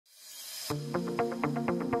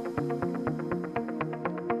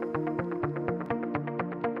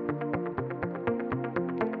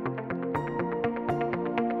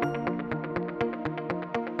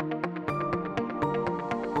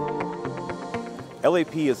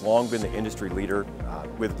LAP has long been the industry leader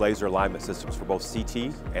with laser alignment systems for both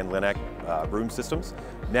CT and LINAC room systems.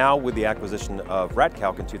 Now with the acquisition of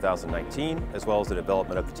RadCalc in 2019, as well as the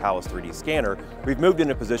development of the Thales 3D scanner, we've moved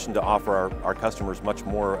in a position to offer our customers much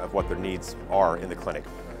more of what their needs are in the clinic,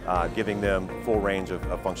 giving them full range of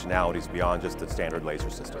functionalities beyond just the standard laser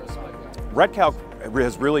systems. RadCalc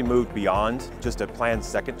has really moved beyond just a planned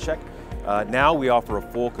second check. Now we offer a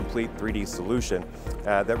full, complete 3D solution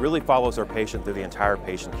that really follows our patient through the entire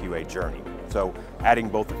patient QA journey. So adding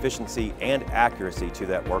both efficiency and accuracy to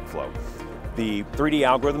that workflow. The 3D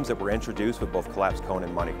algorithms that were introduced with both collapsed cone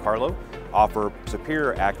and Monte Carlo offer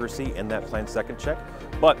superior accuracy in that planned second check,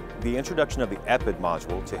 but the introduction of the EPID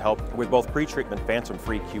module to help with both pre-treatment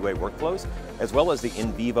phantom-free QA workflows, as well as the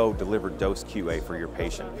in vivo delivered dose QA for your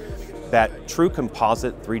patient. That true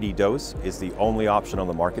composite 3D dose is the only option on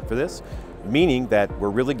the market for this, meaning that we're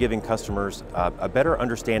really giving customers a better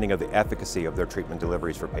understanding of the efficacy of their treatment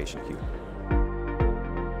deliveries for patient Q.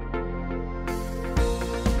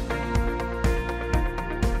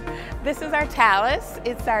 This is our Thales.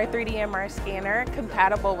 It's our 3D MR scanner,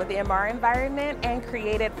 compatible with the MR environment and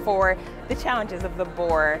created for the challenges of the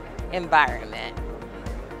bore environment.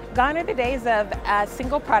 Gone are the days of a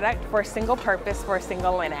single product for a single purpose for a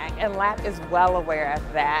single LINAC, and LAP is well aware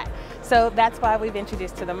of that. So that's why we've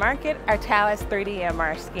introduced to the market our Thales 3D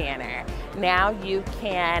MR scanner. Now you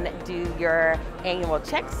can do your annual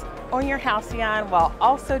checks on your Halcyon while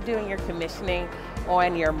also doing your commissioning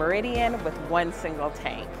on your Meridian with one single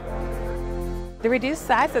tank. The reduced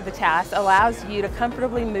size of the Thales allows you to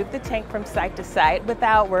comfortably move the tank from site to site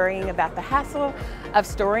without worrying about the hassle of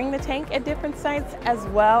storing the tank at different sites, as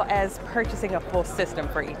well as purchasing a full system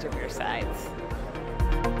for each of your sites.